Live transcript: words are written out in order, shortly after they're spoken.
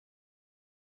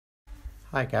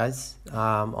Hi guys,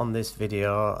 on this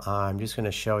video I'm just going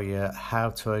to show you how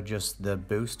to adjust the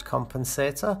boost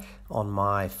compensator on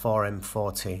my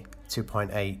 4M40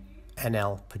 2.8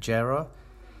 NL Pajero.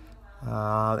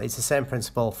 It's the same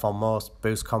principle for most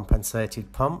boost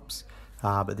compensated pumps,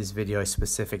 but this video is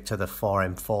specific to the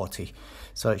 4M40,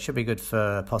 so it should be good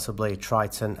for possibly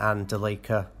Triton and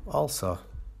Delica also.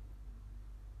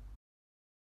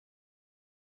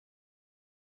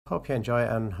 Hope you enjoy it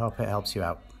and hope it helps you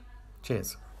out.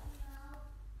 Cheers.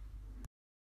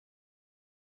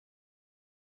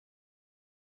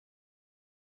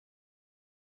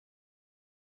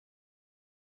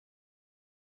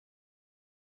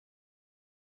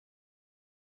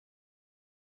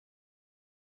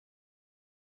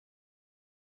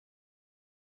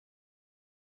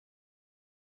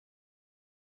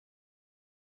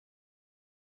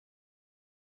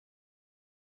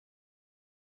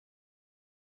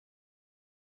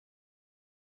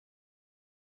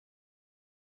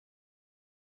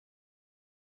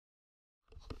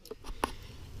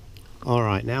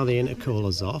 Alright, now the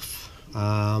intercooler's off,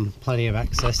 plenty of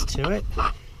access to it.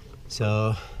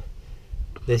 So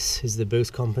this is the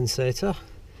boost compensator.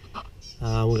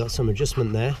 We've got some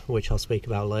adjustment there, which I'll speak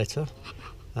about later.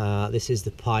 This is the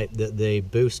pipe that the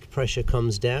boost pressure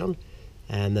comes down,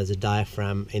 and there's a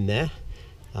diaphragm in there.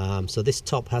 So this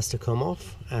top has to come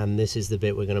off, and this is the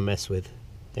bit we're going to mess with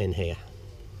in here.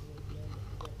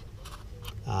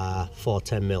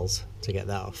 410 mils to get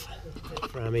that off. The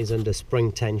diaphragm is under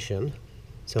spring tension,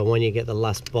 so when you get the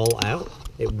last bolt out,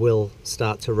 it will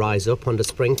start to rise up under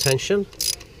spring tension,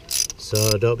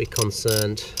 so don't be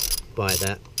concerned by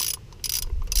that.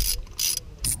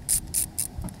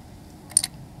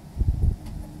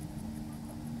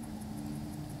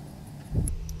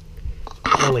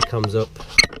 It only comes up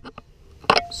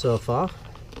so far,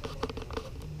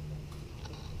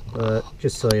 but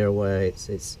just so you're aware,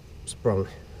 it's sprung.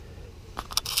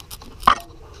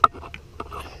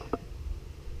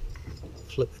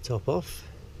 Flip the top off,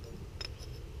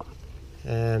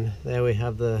 and there we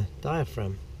have the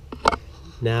diaphragm.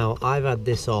 Now I've had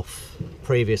this off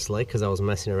previously because I was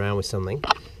messing around with something,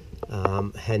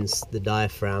 hence the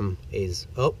diaphragm is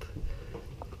up,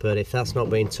 but if that's not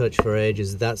been touched for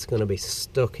ages, that's going to be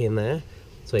stuck in there,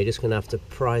 so you're just going to have to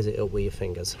prise it up with your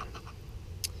fingers.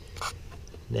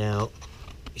 Now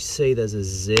you see there's a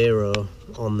 0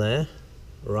 on there,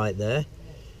 right there.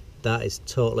 That is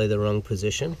totally the wrong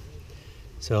position.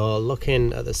 So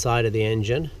looking at the side of the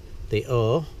engine, the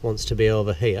O wants to be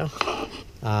over here,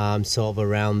 sort of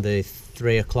around the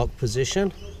 3 o'clock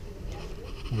position.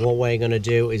 What we're going to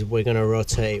do is we're going to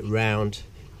rotate it round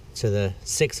to the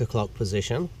 6 o'clock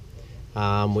position,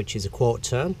 which is a quarter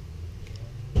turn.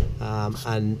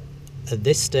 And at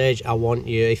this stage I want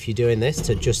you, if you're doing this,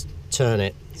 to just turn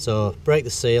it. So break the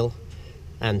seal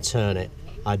and turn it.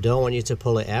 I don't want you to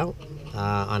pull it out,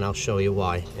 and I'll show you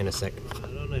why in a second. I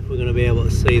don't know if we're going to be able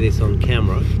to see this on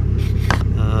camera,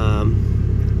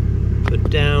 but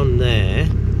down there,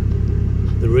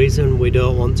 the reason we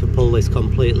don't want to pull this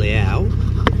completely out,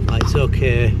 it's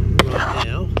okay right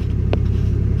now,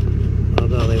 I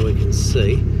don't think we can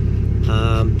see,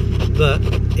 but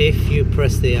if you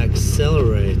press the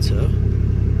accelerator,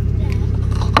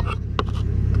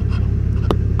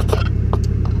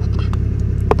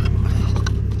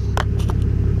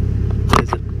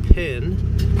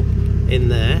 in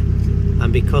there,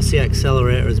 and because the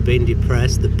accelerator has been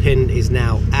depressed, the pin is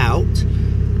now out,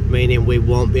 meaning we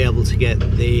won't be able to get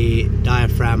the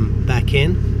diaphragm back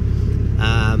in.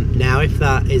 Now if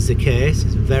that is the case,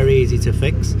 it's very easy to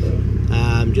fix.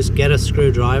 Just get a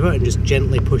screwdriver and just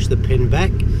gently push the pin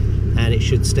back, and it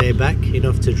should stay back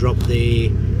enough to drop the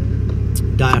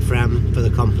diaphragm for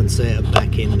the compensator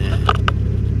back in there.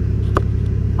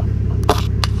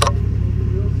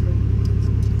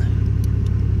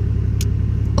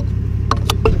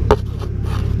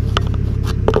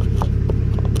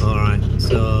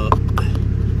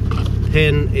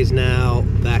 Pin is now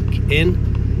back in,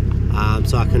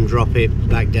 so I can drop it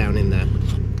back down in there.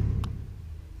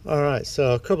 Alright,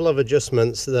 so a couple of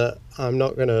adjustments that I'm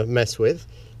not going to mess with.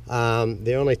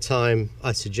 The only time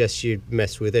I suggest you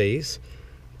mess with these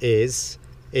is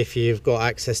if you've got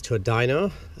access to a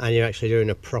dyno and you're actually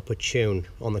doing a proper tune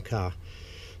on the car.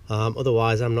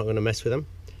 Otherwise I'm not going to mess with them.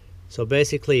 So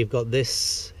basically you've got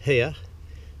this here,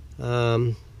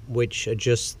 which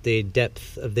adjusts the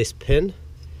depth of this pin.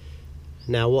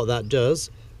 Now what that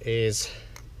does is,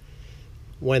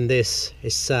 when this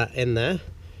is sat in there,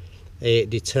 it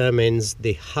determines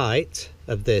the height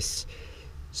of this.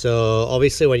 So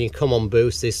obviously when you come on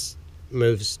boost, this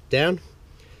moves down.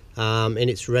 In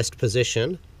its rest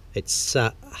position, it's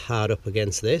sat hard up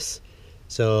against this.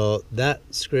 So that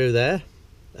screw there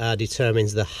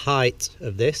determines the height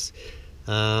of this.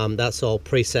 That's all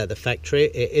preset at the factory.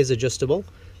 It is adjustable,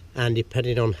 and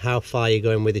depending on how far you're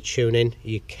going with the tuning,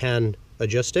 you can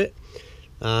adjust it.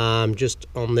 Just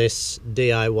on this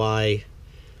DIY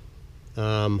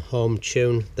home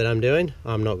tune that I'm doing,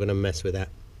 I'm not going to mess with that.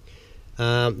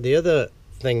 The other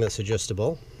thing that's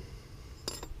adjustable,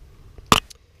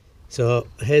 so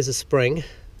here's a spring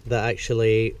that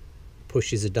actually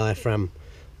pushes the diaphragm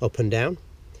up and down.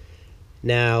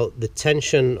 Now the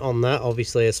tension on that,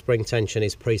 obviously a spring tension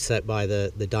is preset by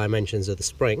the dimensions of the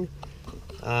spring,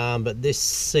 but this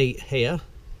seat here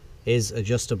is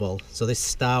adjustable. So this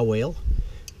star wheel,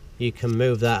 you can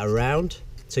move that around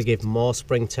to give more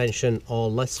spring tension or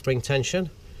less spring tension.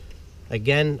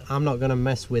 Again, I'm not going to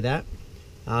mess with that.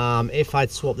 If I'd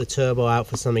swap the turbo out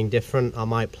for something different, I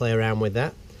might play around with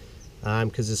that,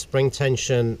 because the spring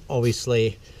tension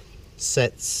obviously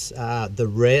sets the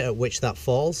rate at which that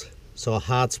falls. So a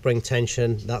hard spring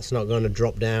tension, that's not going to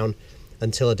drop down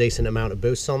until a decent amount of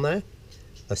boost's on there.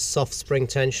 A soft spring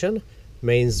tension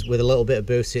means with a little bit of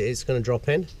boost it's going to drop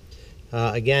in.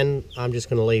 Again, I'm just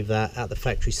going to leave that at the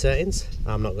factory settings.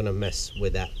 I'm not going to mess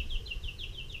with that.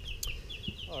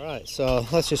 Alright, so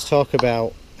let's just talk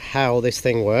about how this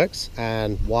thing works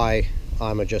and why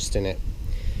I'm adjusting it.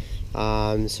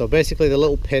 So basically the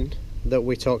little pin that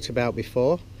we talked about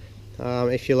before,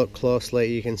 if you look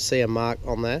closely you can see a mark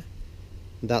on there.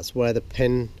 That's where the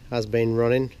pin has been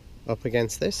running up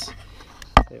against this.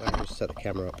 See if I can just set the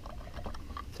camera up.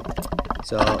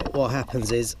 So what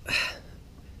happens is,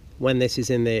 when this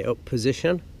is in the up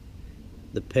position,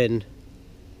 the pin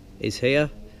is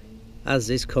here. As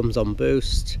this comes on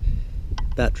boost,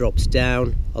 that drops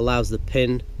down, allows the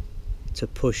pin to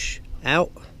push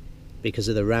out because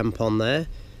of the ramp on there.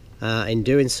 In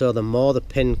doing so, the more the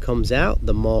pin comes out,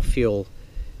 the more fuel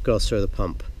goes through the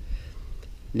pump.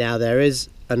 Now there is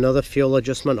another fuel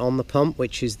adjustment on the pump,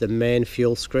 which is the main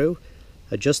fuel screw.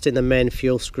 Adjusting the main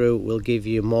fuel screw will give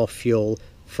you more fuel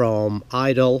from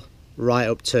idle right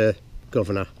up to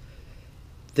governor.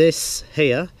 This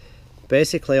here,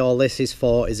 basically all this is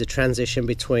for is a transition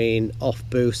between off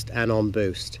boost and on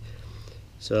boost.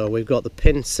 So we've got the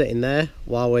pin sitting there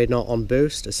while we're not on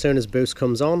boost. As soon as boost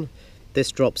comes on,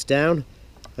 this drops down,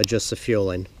 adjusts the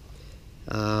fueling.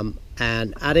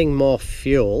 And adding more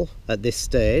fuel at this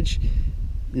stage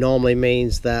normally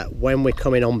means that when we're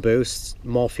coming on boost,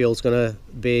 more fuel is going to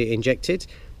be injected.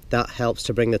 That helps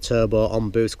to bring the turbo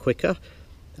on boost quicker.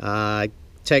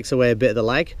 Takes away a bit of the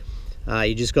lag.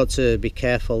 You just got to be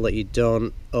careful that you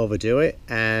don't overdo it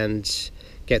and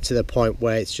get to the point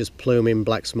where it's just pluming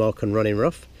black smoke and running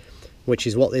rough, which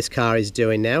is what this car is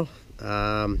doing now.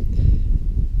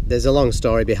 There's a long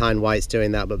story behind why it's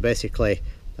doing that, but basically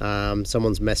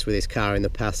someone's messed with this car in the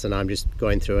past and I'm just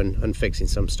going through and fixing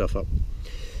some stuff up.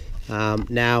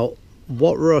 Now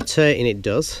what rotating it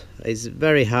does is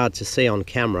very hard to see on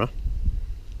camera,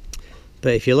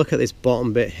 but if you look at this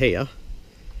bottom bit here,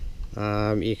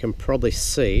 you can probably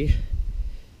see,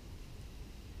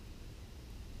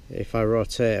 if I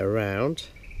rotate it around,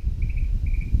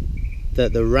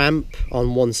 that the ramp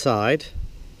on one side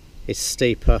is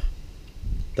steeper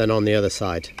than on the other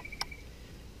side.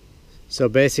 So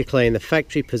basically in the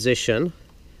factory position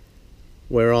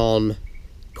we're on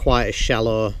quite a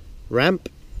shallow ramp,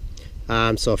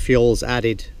 so fuel's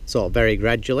added sort of very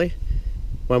gradually.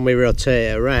 When we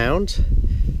rotate it around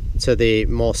to the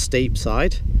more steep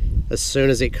side, as soon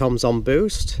as it comes on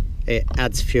boost, it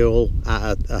adds fuel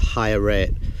at a higher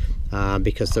rate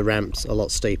because the ramp's a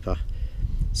lot steeper.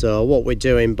 So what we're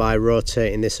doing by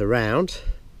rotating this around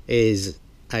is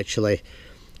actually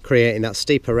creating that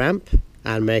steeper ramp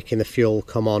and making the fuel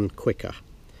come on quicker.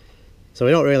 So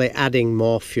we're not really adding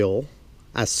more fuel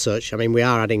as such. I mean, we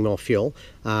are adding more fuel,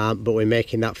 but we're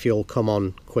making that fuel come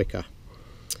on quicker.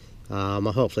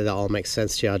 Hopefully that all makes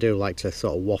sense to you. I do like to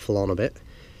sort of waffle on a bit.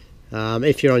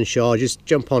 If you're unsure, just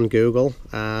jump on Google,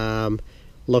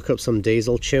 look up some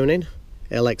diesel tuning.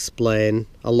 It'll explain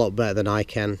a lot better than I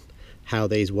can how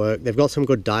these work. They've got some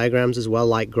good diagrams as well,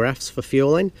 like graphs for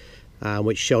fueling,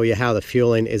 which show you how the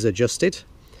fueling is adjusted.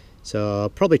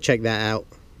 So probably check that out.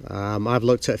 I've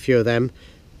looked at a few of them.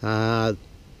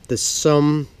 There's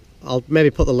some, I'll maybe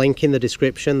put the link in the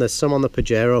description. There's some on the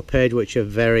Pajero page which are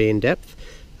very in-depth.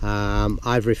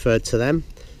 I've referred to them.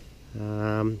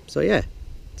 So yeah,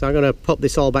 so I'm going to pop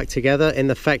this all back together in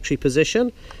the factory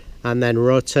position and then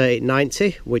rotate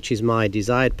 90, which is my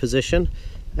desired position,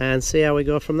 and see how we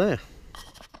go from there.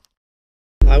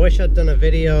 I wish I'd done a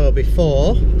video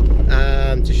before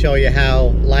to show you how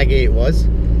laggy it was,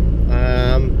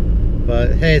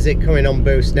 but here's it coming on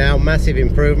boost now. Massive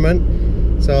improvement.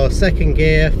 So second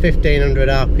gear, 1500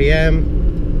 RPM,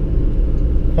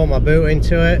 put my boot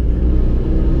into it,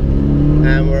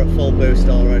 and we're at full boost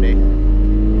already.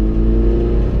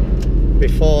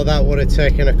 Before that would have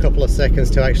taken a couple of seconds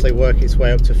to actually work its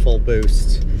way up to full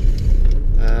boost.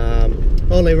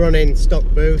 Only running stock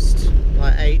boost,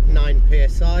 like 8-9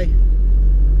 psi.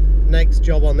 Next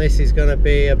job on this is going to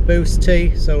be a boost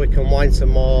tee, so we can wind some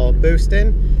more boost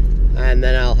in, and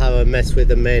then I'll have a mess with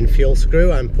the main fuel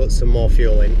screw and put some more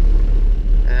fuel in.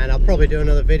 And I'll probably do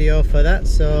another video for that,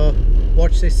 so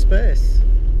watch this space.